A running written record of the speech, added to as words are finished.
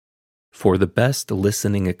For the best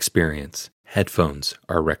listening experience, headphones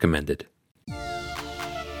are recommended.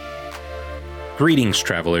 Greetings,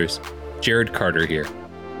 travelers. Jared Carter here.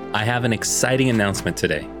 I have an exciting announcement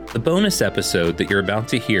today. The bonus episode that you're about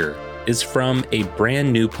to hear is from a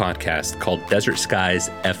brand new podcast called Desert Skies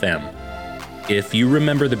FM. If you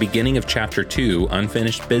remember the beginning of Chapter 2,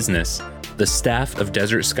 Unfinished Business, the staff of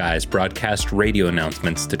Desert Skies broadcast radio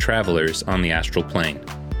announcements to travelers on the astral plane.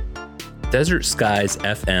 Desert Skies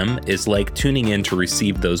FM is like tuning in to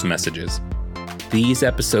receive those messages. These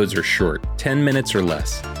episodes are short, 10 minutes or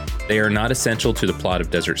less. They are not essential to the plot of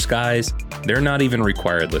Desert Skies. They're not even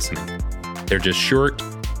required listening. They're just short,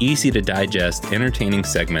 easy to digest, entertaining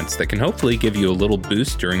segments that can hopefully give you a little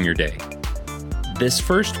boost during your day. This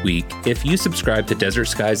first week, if you subscribe to Desert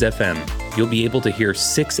Skies FM, you'll be able to hear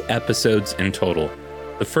 6 episodes in total.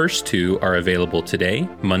 The first 2 are available today,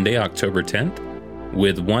 Monday, October 10th,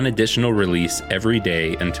 with 1 additional release every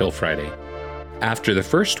day until Friday. After the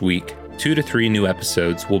first week, 2 to 3 new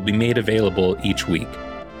episodes will be made available each week.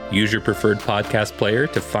 Use your preferred podcast player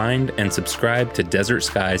to find and subscribe to Desert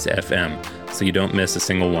Skies FM so you don't miss a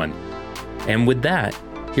single one. And with that,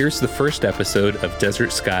 here's the first episode of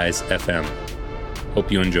Desert Skies FM. Hope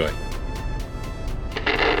you enjoy.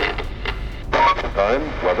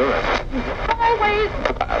 Time, weather, and Always.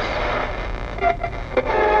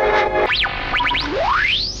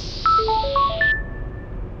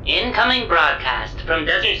 Incoming broadcast from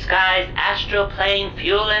Desert Skies Astral Plane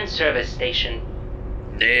Fuel and Service Station.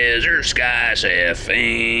 Desert Skies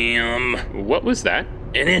FM. What was that?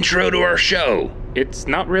 An intro to our show. It's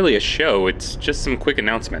not really a show, it's just some quick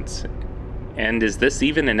announcements. And is this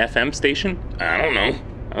even an FM station? I don't know.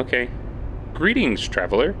 Okay. Greetings,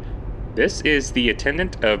 traveler. This is the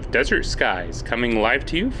attendant of Desert Skies coming live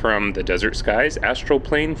to you from the Desert Skies Astral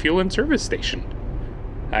Plane Fuel and Service Station.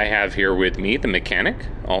 I have here with me the mechanic,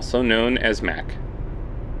 also known as Mac.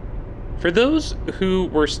 For those who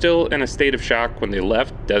were still in a state of shock when they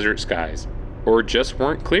left Desert Skies, or just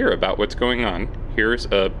weren't clear about what's going on, here's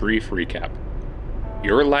a brief recap.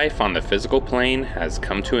 Your life on the physical plane has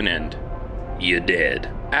come to an end. You did.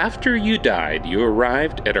 After you died, you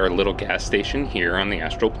arrived at our little gas station here on the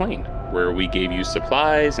astral plane, where we gave you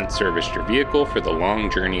supplies and serviced your vehicle for the long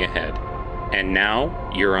journey ahead. And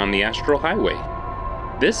now, you're on the astral highway.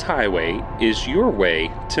 This highway is your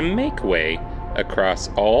way to make way across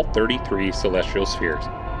all 33 celestial spheres,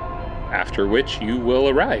 after which you will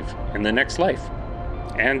arrive in the next life.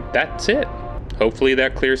 And that's it. Hopefully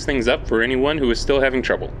that clears things up for anyone who is still having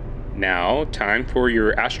trouble. Now, time for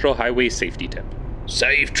your astral highway safety tip.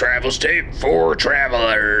 Safe travels tip for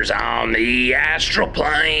travelers on the astral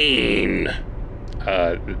plane.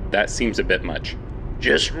 That seems a bit much.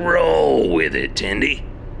 Just roll with it, Tindy.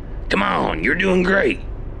 Come on, you're doing great.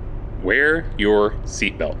 Wear your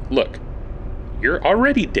seatbelt. Look, you're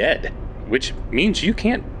already dead, which means you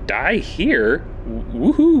can't die here.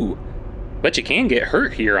 Woohoo! But you can get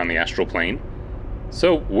hurt here on the astral plane.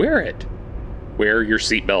 So wear it. Wear your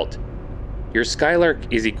seatbelt. Your Skylark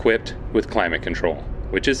is equipped with climate control,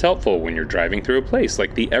 which is helpful when you're driving through a place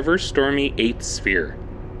like the ever-stormy 8th sphere.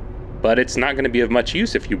 But it's not going to be of much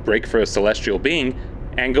use if you brake for a celestial being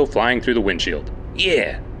and go flying through the windshield.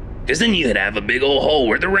 Yeah, because then you'd have a big old hole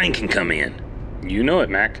where the rain can come in. You know it,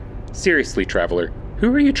 Mac. Seriously, traveler,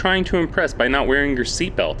 who are you trying to impress by not wearing your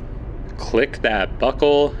seatbelt? Click that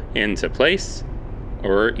buckle into place,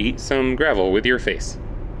 or eat some gravel with your face.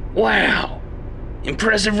 Wow.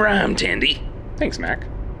 Impressive rhyme, Tandy. Thanks, Mac.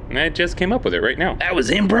 I just came up with it right now. That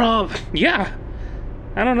was improv? Yeah.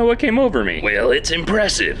 I don't know what came over me. Well, it's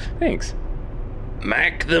impressive. Thanks.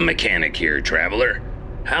 Mac the mechanic here, traveler.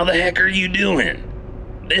 How the heck are you doing?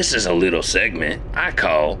 This is a little segment I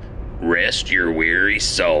call Rest Your Weary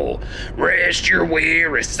Soul. Rest your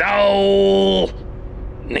weary soul.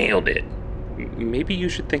 Nailed it. Maybe you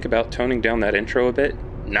should think about toning down that intro a bit.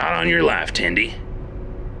 Not on your life, Tindy.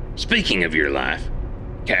 Speaking of your life,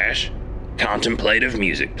 Cash, contemplative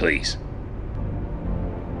music, please.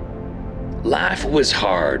 Life was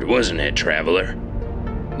hard, wasn't it, traveler?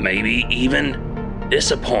 Maybe even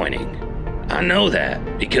disappointing. I know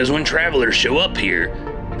that because when travelers show up here,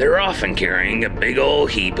 they're often carrying a big old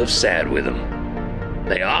heap of sad with them.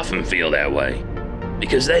 They often feel that way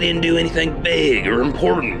because they didn't do anything big or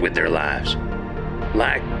important with their lives,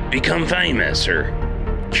 like become famous or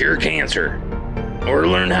cure cancer or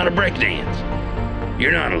learn how to break dance.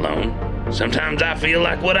 You're not alone. Sometimes I feel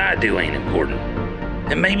like what I do ain't important.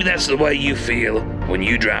 And maybe that's the way you feel when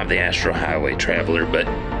you drive the astral highway, traveler, but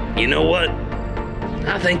you know what?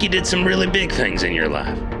 I think you did some really big things in your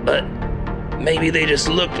life, but maybe they just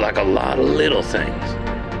looked like a lot of little things.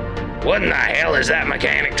 What in the hell is that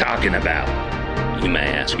mechanic talking about? You may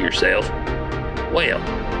ask yourself. Well,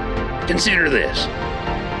 consider this.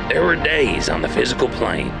 There were days on the physical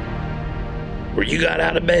plane where you got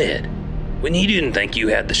out of bed when you didn't think you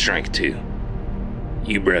had the strength to.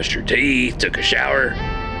 You brushed your teeth, took a shower,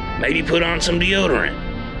 maybe put on some deodorant.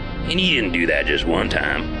 And you didn't do that just one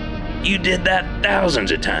time. You did that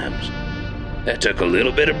thousands of times. That took a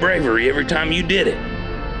little bit of bravery every time you did it.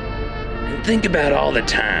 And think about all the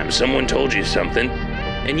times someone told you something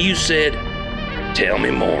and you said, "Tell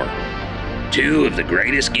me more." Two of the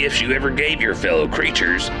greatest gifts you ever gave your fellow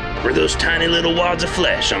creatures were those tiny little wads of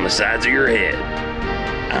flesh on the sides of your head.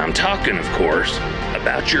 I'm talking, of course,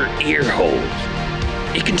 about your ear holes.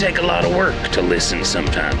 It can take a lot of work to listen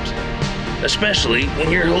sometimes, especially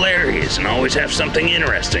when you're hilarious and always have something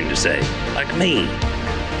interesting to say, like me.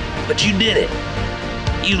 But you did it.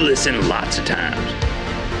 You listened lots of times,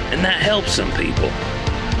 and that helps some people.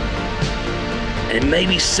 And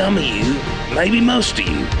maybe some of you, maybe most of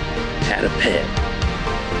you, had a pet.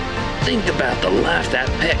 Think about the life that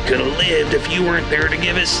pet could have lived if you weren't there to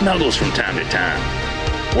give it snuggles from time to time,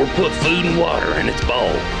 or put food and water in its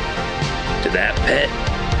bowl. To that pet,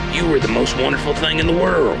 you were the most wonderful thing in the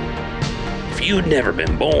world. If you had never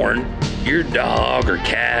been born, your dog or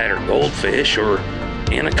cat or goldfish or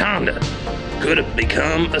anaconda could have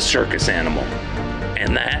become a circus animal.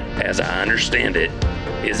 And that, as I understand it,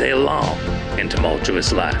 is a long and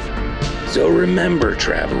tumultuous life. So remember,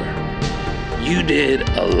 traveler, you did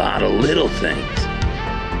a lot of little things,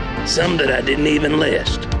 some that I didn't even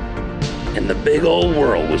list. And the big old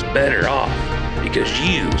world was better off because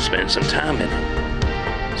you spent some time in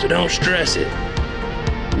it. So don't stress it.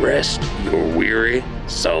 Rest your weary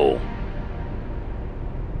soul.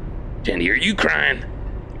 Jenny, are you crying?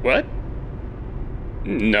 What?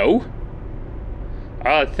 No.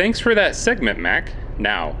 Thanks for that segment, Mac.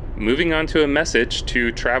 Now, moving on to a message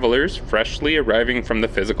to travelers freshly arriving from the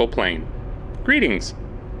physical plane. Greetings.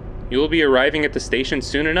 You will be arriving at the station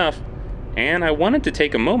soon enough, and I wanted to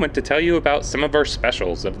take a moment to tell you about some of our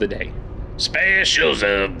specials of the day. Specials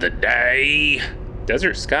of the day.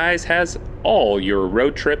 Desert Skies has all your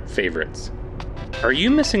road trip favorites. Are you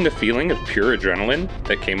missing the feeling of pure adrenaline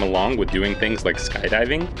that came along with doing things like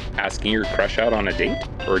skydiving, asking your crush out on a date,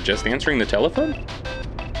 or just answering the telephone?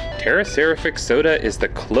 Tera-Seraphic soda is the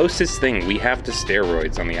closest thing we have to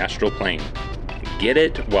steroids on the astral plane. Get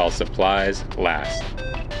it while supplies last.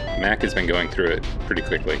 Mac has been going through it pretty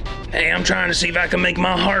quickly. Hey, I'm trying to see if I can make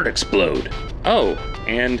my heart explode. Oh,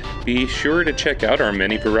 and be sure to check out our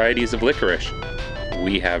many varieties of licorice.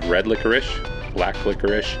 We have red licorice, black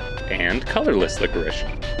licorice, and colorless licorice,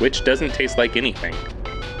 which doesn't taste like anything,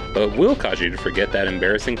 but will cause you to forget that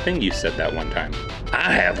embarrassing thing you said that one time.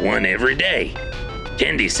 I have one every day.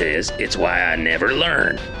 Kendi says it's why I never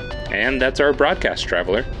learn. And that's our broadcast,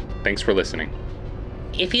 traveler. Thanks for listening.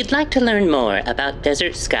 If you'd like to learn more about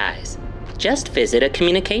Desert Skies, just visit a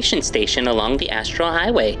communication station along the Astral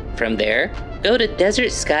Highway. From there, go to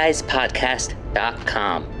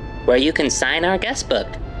desertskiespodcast.com, where you can sign our guest book,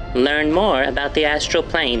 learn more about the astral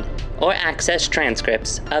plane, or access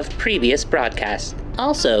transcripts of previous broadcasts.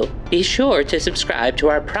 Also, be sure to subscribe to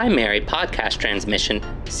our primary podcast transmission,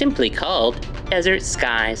 simply called Desert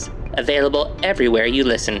Skies, available everywhere you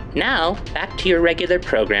listen. Now, back to your regular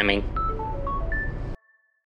programming.